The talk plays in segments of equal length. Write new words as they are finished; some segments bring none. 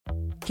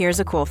Here's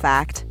a cool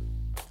fact.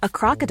 A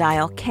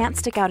crocodile can't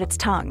stick out its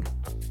tongue.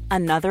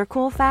 Another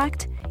cool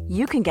fact,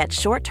 you can get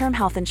short-term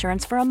health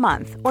insurance for a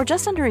month or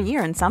just under a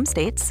year in some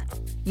states.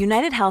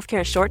 United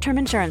Healthcare short-term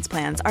insurance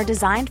plans are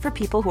designed for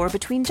people who are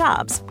between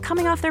jobs,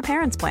 coming off their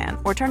parents' plan,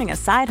 or turning a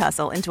side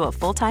hustle into a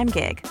full-time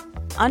gig.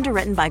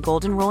 Underwritten by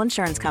Golden Rule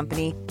Insurance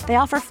Company, they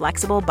offer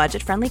flexible,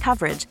 budget-friendly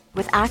coverage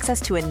with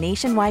access to a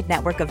nationwide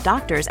network of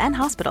doctors and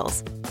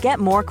hospitals. Get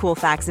more cool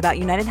facts about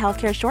United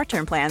Healthcare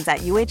short-term plans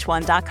at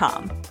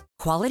uh1.com.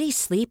 Quality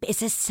sleep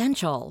is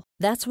essential.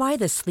 That's why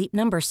the Sleep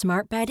Number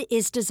Smart Bed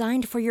is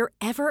designed for your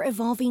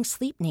ever-evolving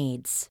sleep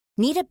needs.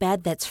 Need a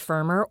bed that's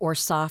firmer or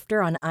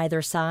softer on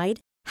either side?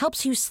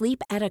 Helps you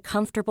sleep at a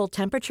comfortable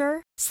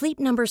temperature? Sleep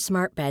Number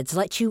Smart Beds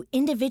let you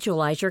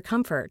individualize your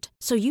comfort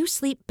so you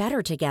sleep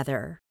better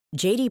together.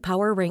 J.D.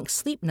 Power ranks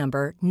Sleep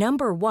Number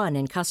number 1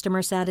 in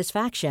customer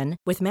satisfaction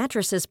with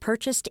mattresses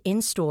purchased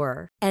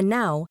in-store. And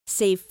now,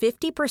 save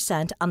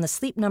 50% on the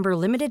Sleep Number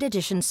Limited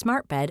Edition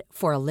Smart Bed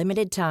for a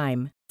limited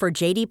time. For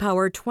J.D.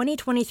 Power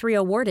 2023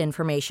 award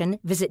information,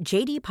 visit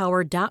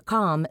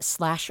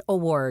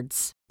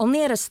jdpower.com/awards.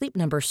 Only at a Sleep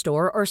Number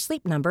store or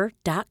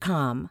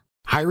sleepnumber.com.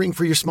 Hiring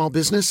for your small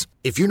business?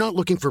 If you're not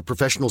looking for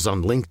professionals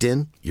on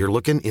LinkedIn, you're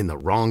looking in the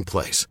wrong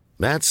place.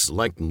 That's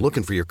like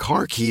looking for your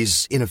car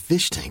keys in a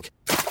fish tank.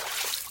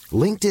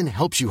 LinkedIn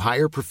helps you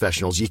hire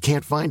professionals you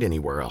can't find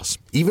anywhere else,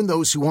 even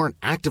those who aren't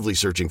actively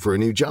searching for a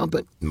new job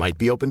but might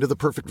be open to the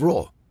perfect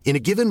role. In a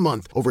given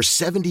month, over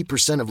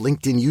 70% of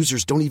LinkedIn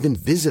users don't even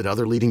visit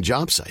other leading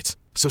job sites.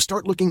 So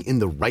start looking in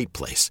the right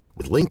place.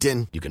 With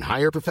LinkedIn, you can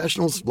hire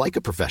professionals like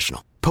a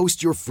professional.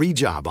 Post your free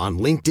job on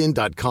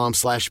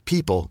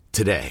linkedin.com/people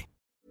today.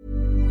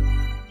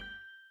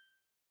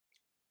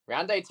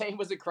 Round 18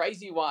 was a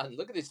crazy one.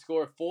 Look at this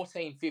score of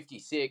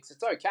 14.56.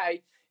 It's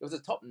okay. It was a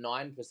top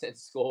 9%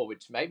 score,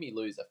 which made me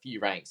lose a few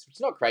ranks, which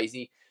is not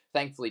crazy.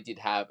 Thankfully, did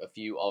have a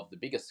few of the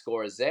biggest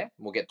scorers there.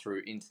 We'll get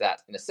through into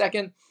that in a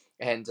second.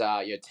 And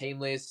your team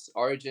lists,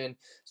 Origin,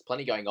 there's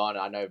plenty going on.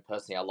 I know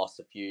personally I lost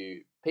a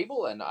few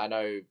people, and I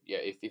know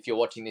if you're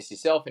watching this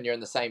yourself and you're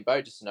in the same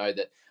boat, just know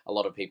that a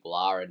lot of people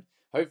are. And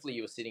hopefully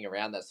you were sitting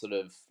around that sort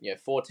of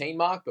 14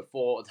 mark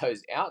before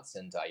those outs,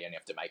 and you only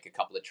have to make a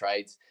couple of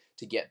trades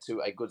to get to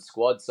a good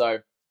squad.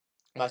 So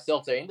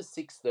myself, they're into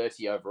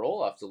 630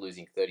 overall after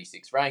losing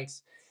 36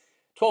 ranks.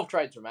 12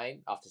 trades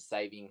remain after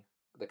saving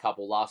the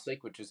couple last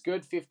week, which was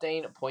good.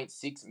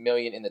 15.6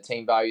 million in the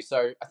team value.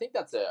 So I think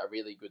that's a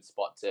really good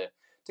spot to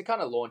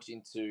kind of launch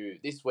into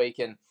this week.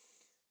 And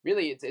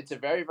really, it's a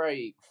very,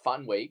 very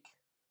fun week,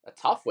 a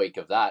tough week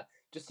of that,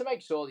 just to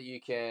make sure that you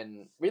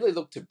can really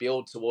look to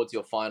build towards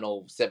your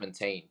final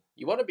 17.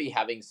 You want to be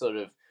having sort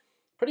of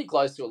pretty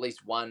close to at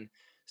least one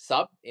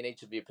sub in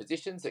each of your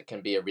positions that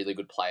can be a really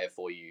good player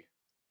for you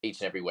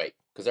each and every week.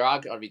 Because there are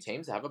going to be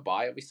teams that have a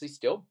bye, obviously,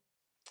 still.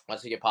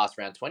 Once you get past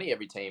round 20,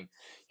 every team,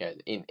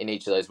 in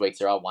each of those weeks,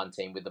 there are one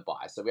team with a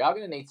bye. So we are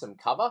going to need some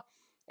cover,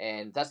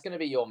 and that's going to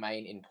be your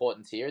main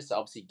importance here. So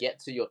obviously get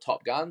to your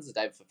top guns, the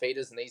David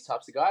Fafitas and these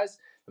types of guys,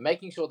 but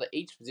making sure that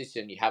each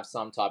position you have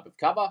some type of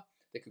cover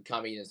that could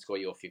come in and score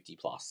you a 50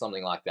 plus,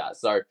 something like that.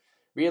 So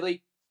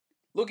really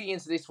looking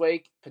into this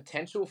week,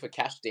 potential for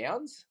cash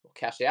downs or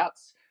cash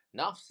outs,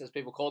 nuffs as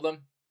people call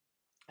them,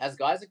 as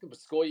guys that could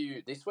score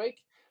you this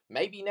week,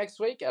 maybe next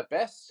week at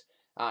best.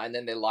 And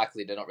then they're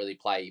likely to not really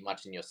play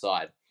much in your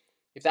side.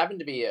 If they happen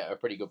to be a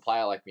pretty good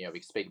player, like we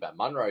speak about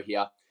Munro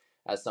here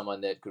as someone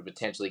that could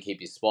potentially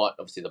keep his spot.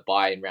 Obviously, the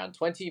buy in round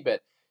 20,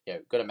 but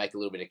got to make a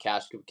little bit of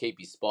cash, could keep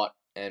his spot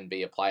and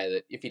be a player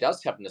that, if he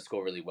does happen to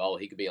score really well,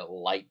 he could be a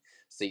late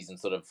season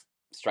sort of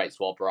straight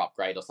swap or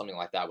upgrade or something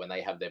like that when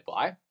they have their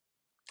buy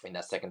in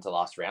that second to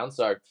last round.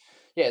 So,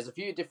 there's a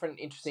few different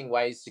interesting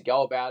ways to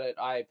go about it.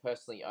 I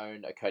personally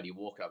own a Cody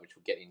Walker, which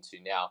we'll get into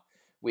now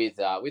with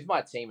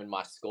my team and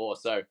my score.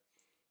 So,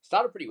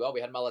 started pretty well.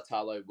 We had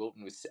Mulatalo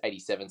Wilton with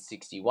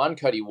 87.61,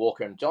 Cody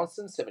Walker and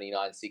Johnson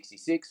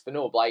 79.66,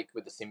 Fanua Blake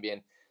with the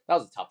Symbian. That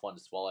was a tough one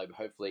to swallow, but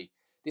hopefully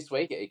this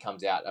week it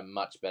comes out a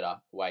much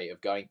better way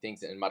of going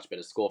things and a much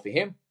better score for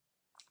him.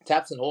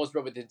 Taps and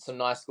Horsburgh did some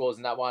nice scores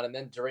in that one, and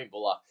then Doreen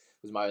Buller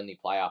was my only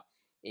player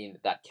in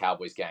that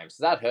Cowboys game.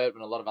 So that hurt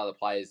when a lot of other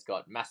players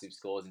got massive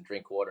scores in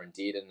Drinkwater and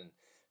Dearden and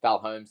Val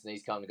Holmes and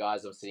these kind of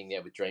guys. I'm sitting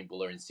there with Doreen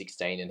Buller in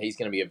 16, and he's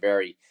going to be a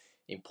very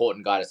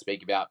important guy to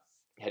speak about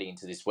heading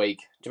into this week.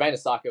 Jermaine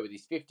Osako with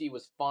his 50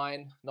 was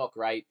fine, not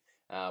great.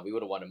 We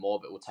would have wanted more,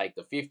 but we'll take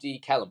the 50.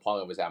 Kalen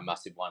Ponga was our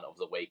massive one of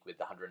the week with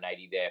the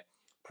 180 there.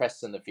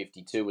 Preston, the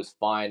 52, was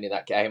fine in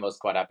that game. I was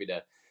quite happy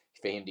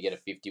for him to get a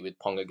 50 with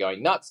Ponga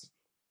going nuts.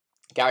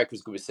 Garrick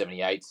was good with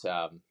 78.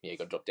 Got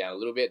dropped down a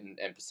little bit, and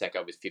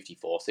Paseka with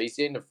 54. So he's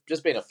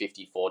just been a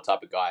 54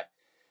 type of guy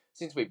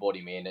since we brought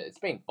him in. It's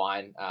been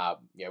fine. Would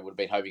have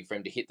been hoping for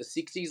him to hit the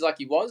 60s like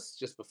he was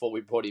just before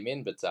we brought him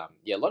in. But a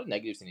lot of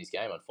negatives in his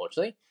game,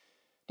 unfortunately.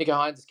 Nico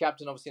Hines is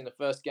captain, obviously, in the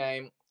first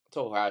game.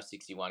 Tohu Harris,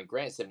 61.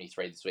 Grant,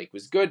 73 this week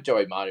was good.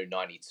 Joey Manu,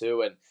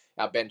 92. And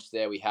our bench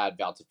there, we had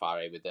Val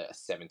Tafare with a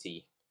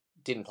 70.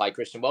 Didn't play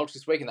Christian Welch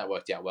this week, and that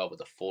worked out well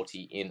with a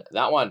 40 in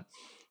that one.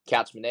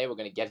 Couch Monet, we're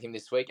going to get him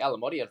this week.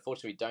 Alamotti,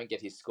 unfortunately, we don't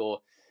get his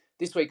score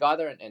this week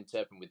either, and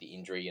Turpin with the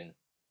injury, and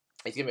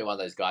he's going to be one of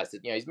those guys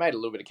that, he's made a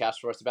little bit of cash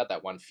for us, about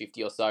that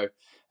 150 or so.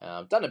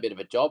 Done a bit of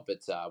a job,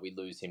 but we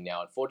lose him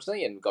now,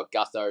 unfortunately. And we've got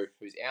Gutho,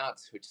 who's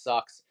out, which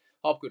sucks.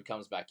 Hopgood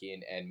comes back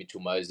in, and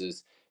Mitchell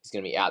Moses is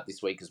going to be out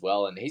this week as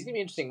well. And he's going to be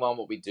an interesting one,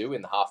 what we do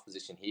in the half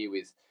position here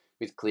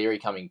with Cleary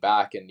coming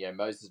back. And,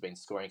 Moses has been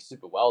scoring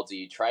super well. Do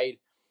you trade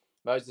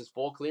Moses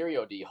for Cleary,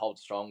 or do you hold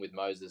strong with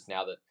Moses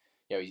now that,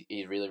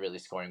 he's really, really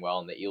scoring well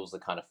and the Eels are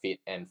kind of fit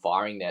and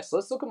firing there? So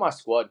let's look at my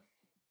squad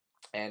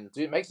and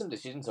make some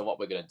decisions on what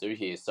we're going to do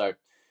here. So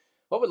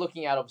what we're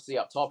looking at, obviously,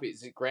 up top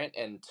is Grant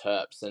and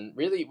Terps. And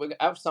really,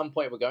 at some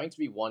point, we're going to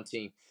be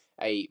wanting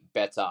a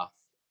better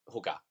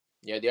hooker.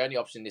 The only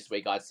option this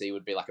week I'd see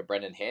would be like a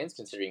Brendan Hands,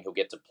 considering he'll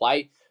get to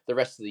play the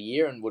rest of the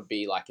year and would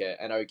be like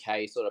an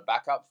okay sort of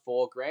backup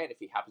for Grant if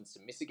he happens to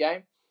miss a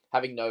game.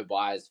 Having no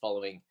buyers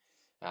following,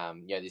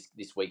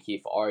 this week here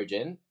for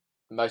Origin,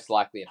 most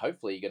likely and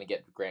hopefully you're going to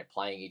get Grant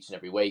playing each and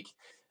every week,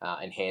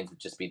 and Hands would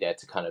just be there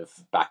to kind of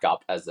back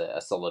up as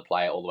a solid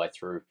player all the way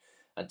through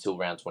until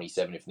round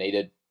 27 if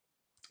needed.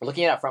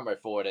 Looking at our front row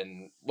forward,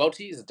 and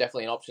Welty is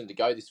definitely an option to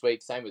go this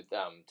week. Same with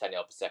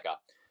Daniel Paseka.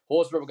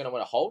 Horsburgh we're going to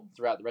want to hold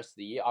throughout the rest of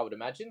the year, I would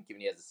imagine,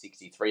 given he has a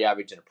 63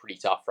 average and a pretty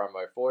tough front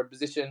row forward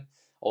position.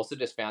 Also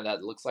just found out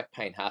it looks like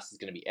Payne Haas is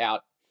going to be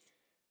out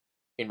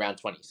in round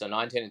 20. So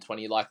 19 and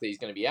 20 likely he's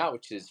going to be out,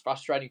 which is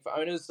frustrating for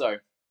owners. So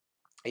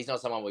he's not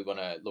someone we want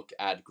to look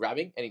at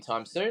grabbing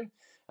anytime soon.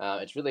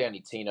 It's really only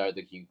Tino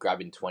that you grab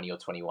in 20 or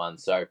 21.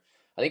 So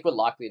I think we're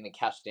likely to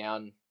cash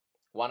down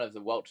one of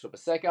the Welch or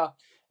Paseka,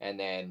 and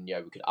then,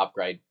 we could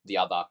upgrade the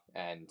other.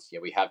 And,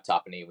 we have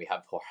Tapani, we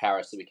have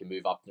Harris, so we can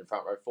move up in the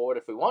front row forward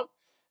if we want,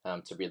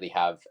 to really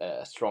have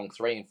a strong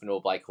three in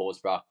Fanua, Blake,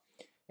 Horsburgh,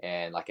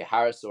 and like a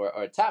Harris or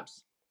a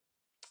Taps.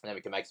 And then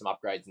we can make some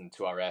upgrades in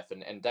 2RF.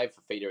 And Dave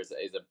Fafita is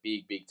a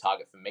big, big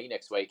target for me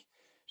next week.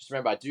 Just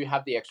remember, I do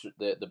have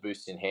the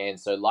boost in hand,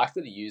 so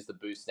likely to use the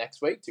boost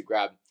next week to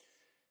grab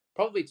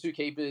probably 2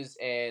 keepers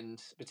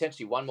and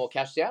potentially 1 more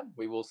cash down.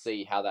 We will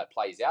see how that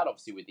plays out,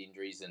 obviously with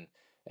injuries and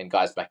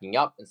guys backing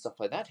up and stuff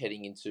like that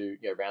heading into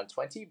round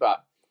 20.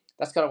 But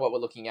that's kind of what we're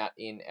looking at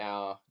in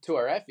our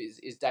 2RF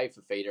is Dave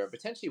Fafita and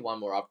potentially 1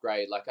 more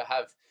upgrade. Like I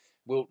have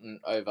Wilton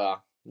over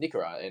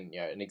Nickera, and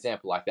an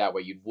example like that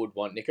where you would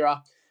want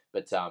Nickera,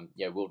 but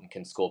Wilton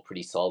can score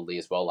pretty solidly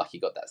as well. Like he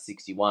got that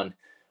 61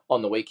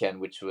 on the weekend,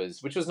 which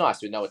was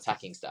nice with no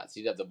attacking stats.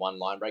 He did have the 1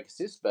 line break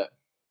assist, but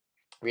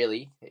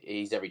really,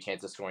 he's every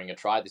chance of scoring a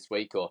try this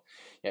week, or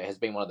has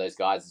been one of those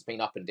guys that's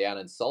been up and down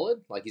and solid.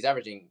 Like he's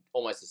averaging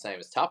almost the same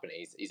as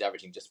Tapani. He's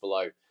averaging just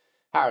below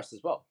Harris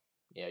as well.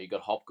 You've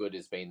got Hopgood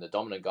as being the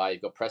dominant guy.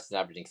 You've got Preston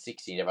averaging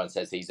 60, and everyone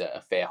says he's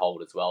a fair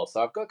hold as well.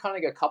 So I've got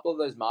kind of a couple of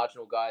those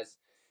marginal guys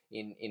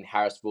in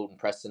Harris, Wilton,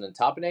 Preston, and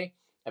Tapani,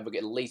 and we're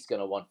at least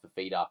going to want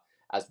Fafita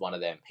as one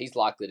of them. He's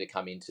likely to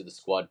come into the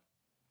squad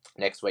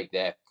next week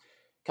there.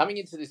 Coming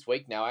into this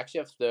week now, I actually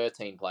have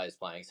 13 players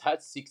playing. So I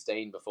had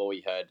 16 before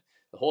we heard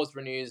the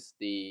Horsburgh news,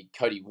 the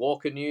Cody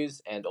Walker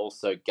news, and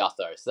also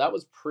Gutho. So that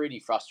was pretty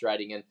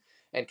frustrating.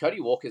 And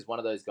Cody Walker is one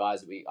of those guys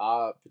that we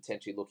are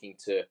potentially looking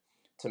to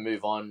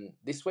move on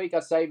this week.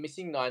 I'd say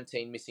missing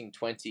 19, missing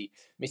 20,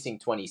 missing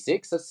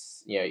 26.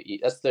 That's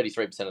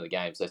 33% of the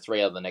game. So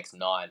 3 out of the next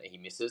 9 he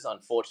misses,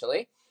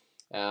 unfortunately.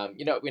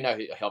 We know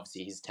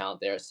obviously his talent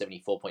there at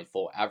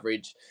 74.4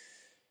 average.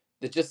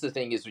 The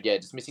thing is,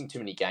 just missing too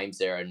many games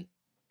there, and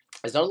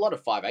there's not a lot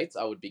of 5'8s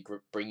I would be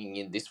bringing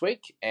in this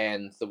week,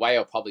 and the way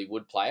I probably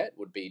would play it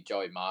would be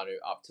Joey Manu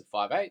up to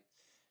 5'8".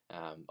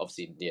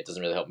 Obviously, it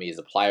doesn't really help me as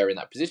a player in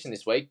that position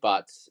this week,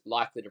 but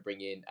likely to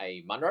bring in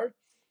a Munro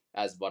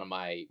as one of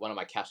my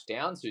cash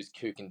downs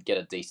who can get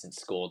a decent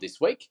score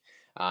this week.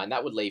 And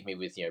that would leave me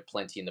with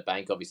plenty in the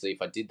bank. Obviously,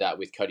 if I did that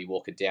with Cody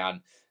Walker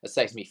down, it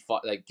saves me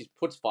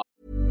puts 5.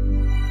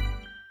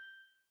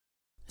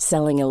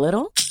 Selling a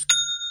little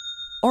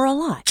or a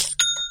lot?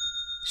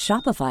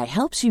 Shopify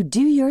helps you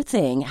do your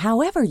thing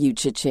however you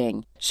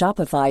cha-ching.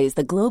 Shopify is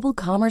the global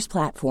commerce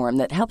platform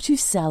that helps you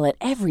sell at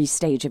every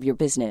stage of your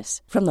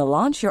business. From the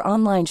launch your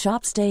online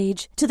shop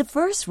stage to the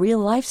first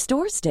real-life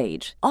store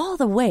stage, all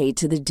the way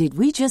to the did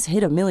we just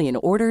hit a million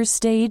orders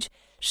stage.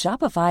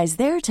 Shopify is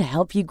there to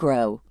help you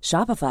grow.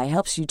 Shopify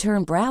helps you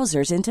turn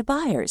browsers into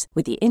buyers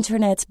with the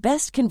internet's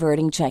best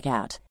converting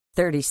checkout.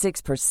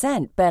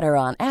 36% better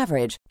on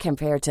average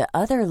compared to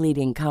other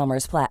leading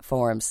commerce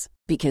platforms.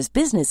 Because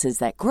businesses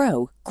that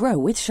grow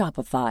with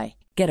Shopify.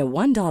 Get a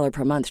 $1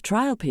 per month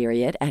trial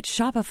period at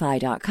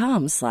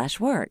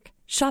shopify.com/work.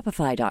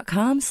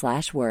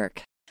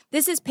 Shopify.com/work.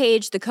 This is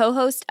Paige, the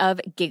co-host of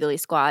Giggly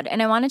Squad,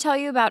 and I want to tell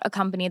you about a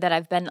company that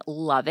I've been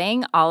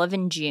loving, Olive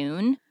 &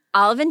 June.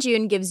 Olive &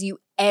 June gives you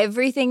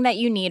everything that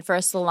you need for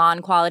a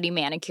salon-quality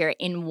manicure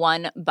in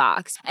one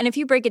box. And if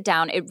you break it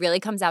down, it really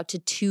comes out to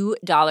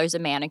 $2 a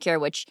manicure,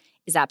 which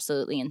is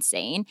absolutely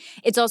insane.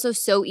 It's also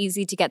so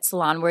easy to get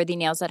salon-worthy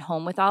nails at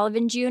home with Olive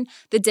 & June.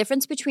 The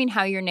difference between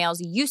how your nails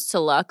used to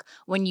look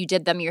when you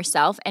did them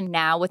yourself and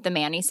now with the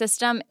Mani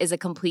system is a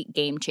complete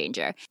game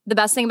changer. The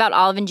best thing about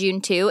Olive &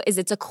 June too is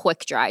it's a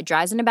quick dry.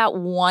 Dries in about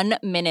 1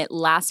 minute,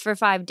 lasts for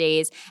 5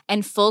 days,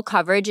 and full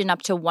coverage in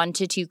up to 1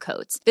 to 2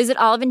 coats. Visit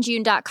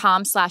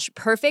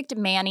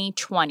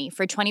oliveandjune.com/perfectmani20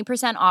 for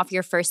 20% off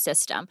your first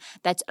system.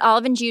 That's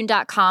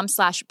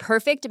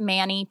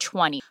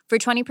oliveandjune.com/perfectmani20 for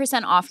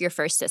 20% off your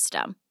first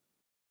system.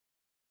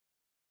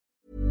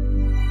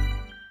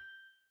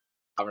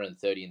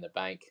 130 in the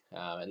bank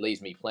and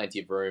leaves me plenty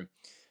of room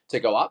to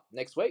go up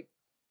next week.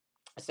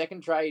 A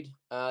second trade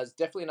is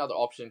definitely another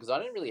option because I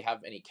don't really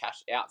have any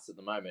cash outs at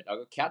the moment. I've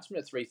got Couchman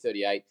at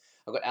 338,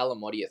 I've got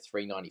Alamotti at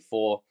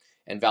 394,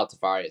 and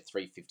Valtafari at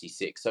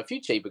 356. So a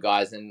few cheaper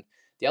guys, and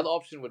the other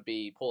option would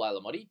be pull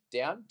Alamotti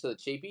down to the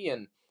cheapie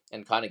and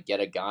kind of get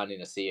a gun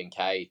in a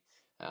C&K.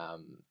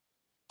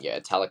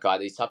 Talakai,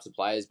 these types of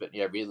players. But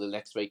really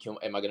next week, am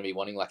I going to be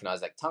wanting like an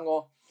Isaac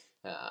Tungo?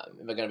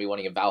 Am I going to be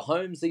wanting a Val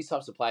Holmes? These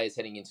types of players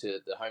heading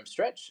into the home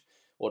stretch,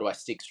 or do I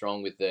stick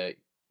strong with the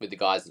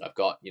guys that I've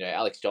got?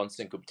 Alex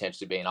Johnson could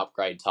potentially be an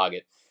upgrade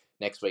target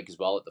next week as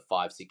well at the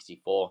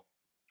 564.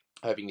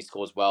 Hoping he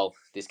scores well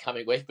this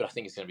coming week, but I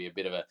think it's going to be a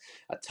bit of a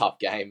tough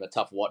game, a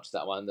tough watch,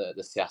 that one,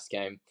 the South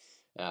game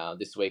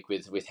this week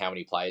with how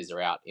many players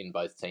are out in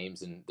both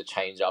teams and the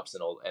change-ups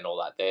and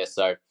all that there.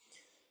 So,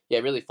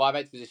 really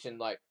 5/8 position,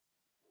 like,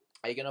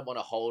 are you going to want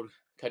to hold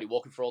Cody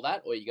Walker for all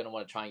that, or are you going to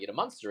want to try and get a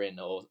Munster in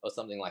or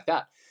something like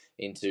that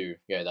into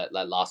that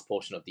last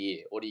portion of the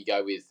year? Or do you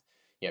go with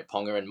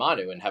Ponga and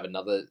Manu and have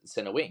another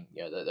centre wing?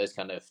 Those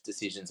kind of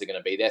decisions are going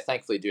to be there.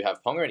 Thankfully, I do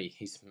have Ponga, and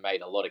he's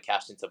made a lot of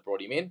cash since I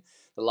brought him in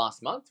the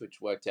last month, which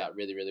worked out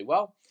really, really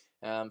well.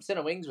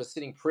 Centre wings were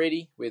sitting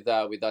pretty with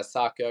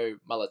Isako,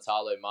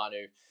 Malatalo,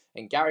 Manu,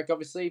 and Garrick.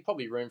 Obviously,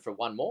 probably room for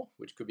one more,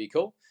 which could be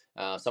cool.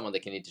 Someone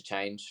that can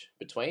interchange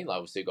between.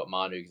 Obviously, we've got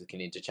Manu that can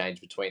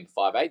interchange between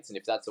 5/8s, and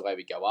if that's the way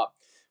we go up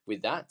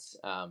with that,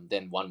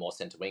 then one more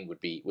centre wing would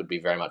be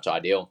very much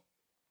ideal.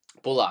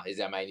 Buller is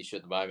our main issue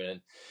at the moment,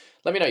 and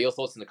let me know your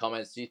thoughts in the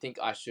comments. Do you think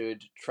I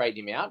should trade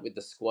him out with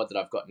the squad that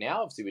I've got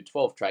now? Obviously, with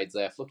 12 trades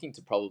left, looking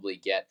to probably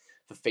get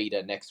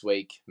Fafita next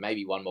week,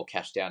 maybe one more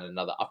cash down and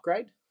another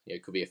upgrade.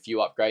 It could be a few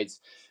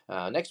upgrades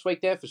next week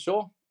there for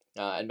sure,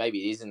 and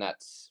maybe it is in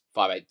that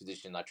 5/8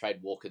 position. I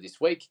trade Walker this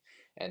week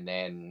and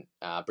then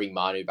bring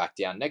Manu back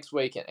down next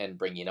week and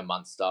bring in a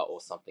Munster or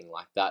something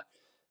like that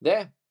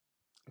there.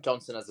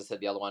 Johnson, as I said,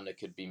 the other one that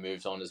could be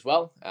moved on as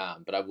well,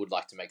 but I would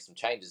like to make some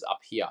changes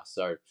up here.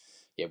 So,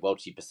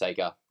 Welchie, Paseka,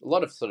 a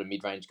lot of sort of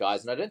mid-range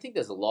guys, and I don't think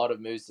there's a lot of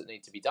moves that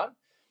need to be done.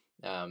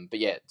 But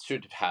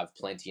should have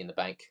plenty in the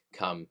bank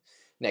come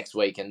next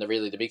week. And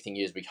the big thing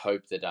is we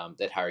hope that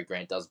that Harry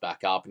Grant does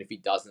back up, and if he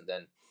doesn't,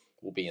 then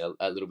we'll be in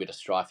a little bit of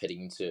strife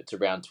heading into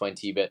round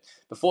 20. But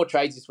before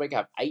trades this week, I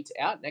have 8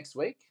 out next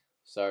week.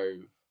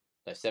 So,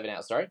 no, 7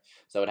 out, sorry.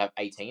 So I'd have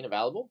 18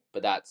 available,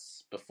 but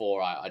that's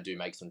before I do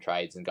make some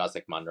trades, and guys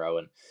like Munro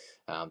and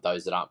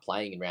those that aren't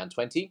playing in round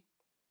 20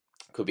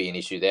 could be an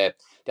issue there.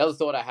 The other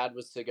thought I had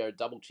was to go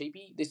double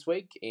cheapie this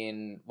week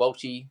in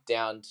Welchie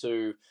down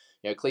to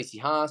Khaleesi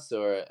Haas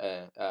or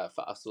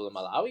Fa'asula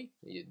Malawi,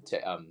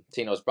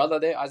 Tino's brother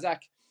there,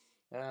 Isaac.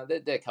 There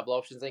are a couple of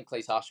options. I think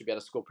Khaleesi Haas should be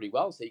able to score pretty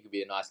well, so he could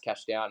be a nice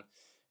cash down.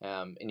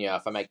 And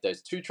if I make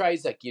those 2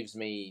 trades, that gives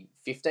me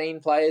 15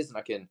 players, and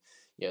I can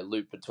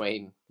loop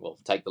between,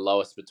 take the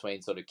lowest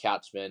between sort of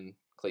Couchman,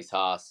 Khaleesi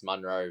Haas,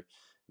 Munro,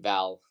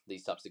 Val,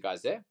 these types of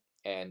guys there.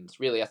 And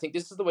really, I think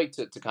this is the week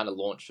to kind of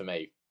launch for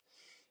me.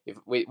 If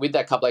with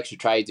that couple extra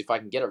trades, if I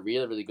can get a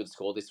really, really good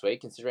score this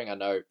week, considering I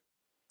know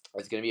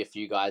there's going to be a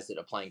few guys that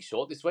are playing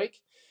short this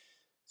week.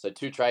 So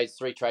 2 trades,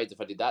 3 trades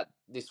if I did that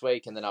this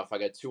week, and then if I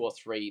go 2 or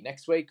 3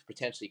 next week,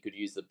 potentially could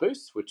use the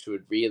boost, which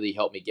would really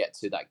help me get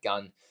to that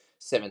gun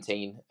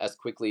 17 as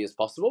quickly as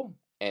possible,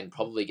 and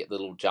probably get the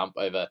little jump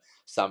over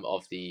some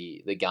of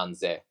the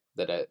guns there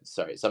that are,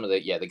 some of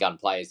the gun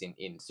players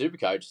in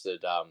SuperCoach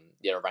that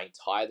are ranked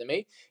higher than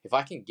me. If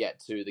I can get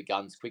to the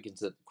guns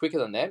quicker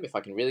than them, if I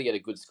can really get a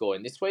good score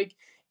in this week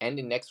and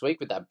in next week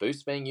with that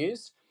boost being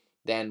used,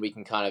 then we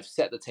can kind of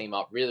set the team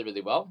up really,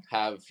 really well.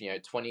 Have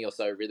 20 or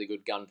so really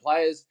good gun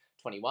players.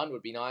 21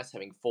 would be nice.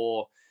 Having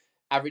 4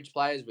 average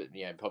players, but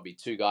probably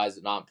 2 guys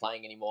that aren't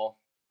playing anymore.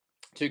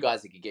 2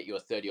 guys that could get you a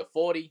 30 or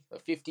 40 or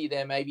 50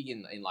 there maybe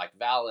in like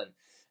Val, and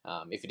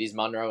if it is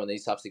Munro and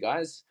these types of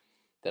guys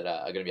that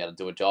are going to be able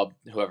to do a job,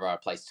 whoever I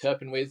place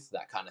Turpin with,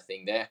 that kind of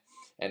thing there,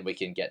 and we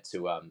can get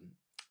to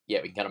we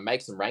can kind of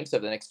make some ranks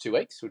over the next 2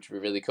 weeks, which would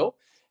be really cool,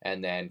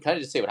 and then kind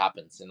of just see what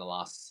happens in the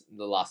last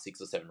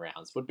 6 or 7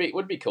 rounds would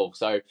be cool.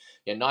 So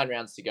 9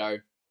 rounds to go.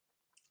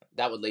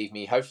 That would leave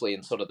me hopefully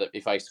in sort of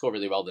if I score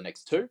really well the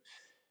next 2,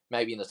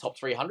 maybe in the top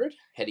 300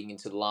 heading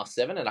into the last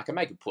 7, and I can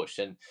make a push.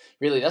 And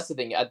really, that's the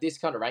thing at this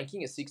kind of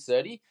ranking at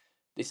 630.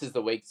 This is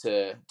the week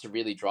to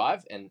really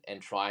drive and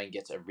try and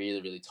get a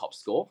really, really top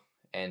score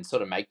and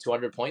sort of make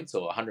 200 points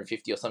or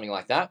 150 or something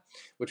like that,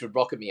 which would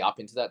rocket me up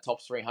into that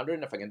top 300.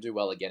 And if I can do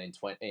well again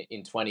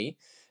in 20,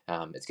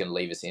 it's going to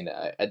leave us in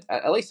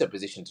at least a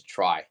position to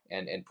try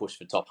and push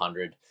for top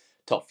 100,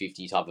 top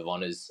 50 type of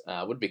honours.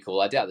 Would be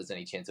cool. I doubt there's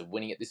any chance of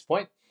winning at this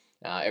point.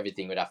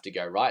 Everything would have to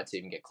go right to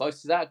even get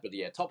close to that. But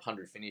yeah, top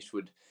 100 finish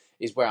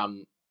is where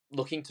I'm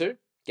looking to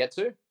get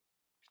to.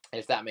 And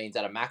if that means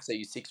at a max I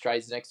use 6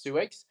 trades the next 2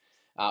 weeks,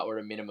 or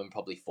a minimum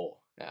probably 4.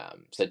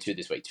 So 2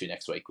 this week, 2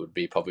 next week would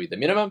be probably the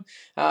minimum.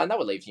 And that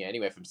would leave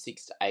anywhere from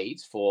 6 to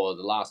 8 for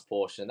the last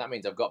portion. That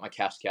means I've got my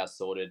cash cow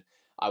sorted.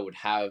 I would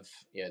have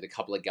the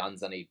couple of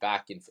guns I need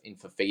back in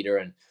for feeder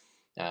and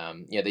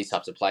these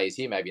types of players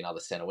here, maybe another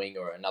center wing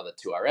or another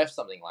 2RF,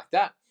 something like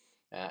that.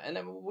 And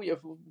then we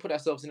put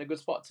ourselves in a good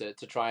spot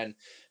to try and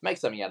make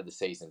something out of the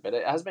season. But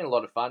it has been a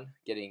lot of fun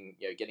getting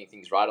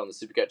things right on the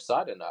SuperCoach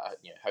side, and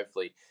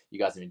hopefully you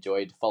guys have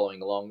enjoyed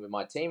following along with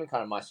my team and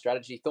kind of my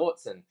strategy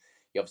thoughts. And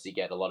you obviously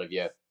get a lot of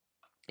your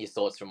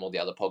thoughts from all the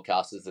other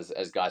podcasters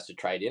as guys to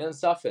trade in and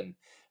stuff. And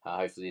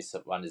hopefully this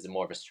one is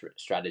more of a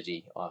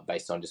strategy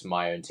based on just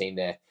my own team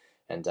there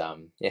and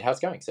how it's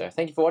going. So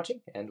thank you for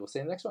watching, and we'll see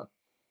you in the next one.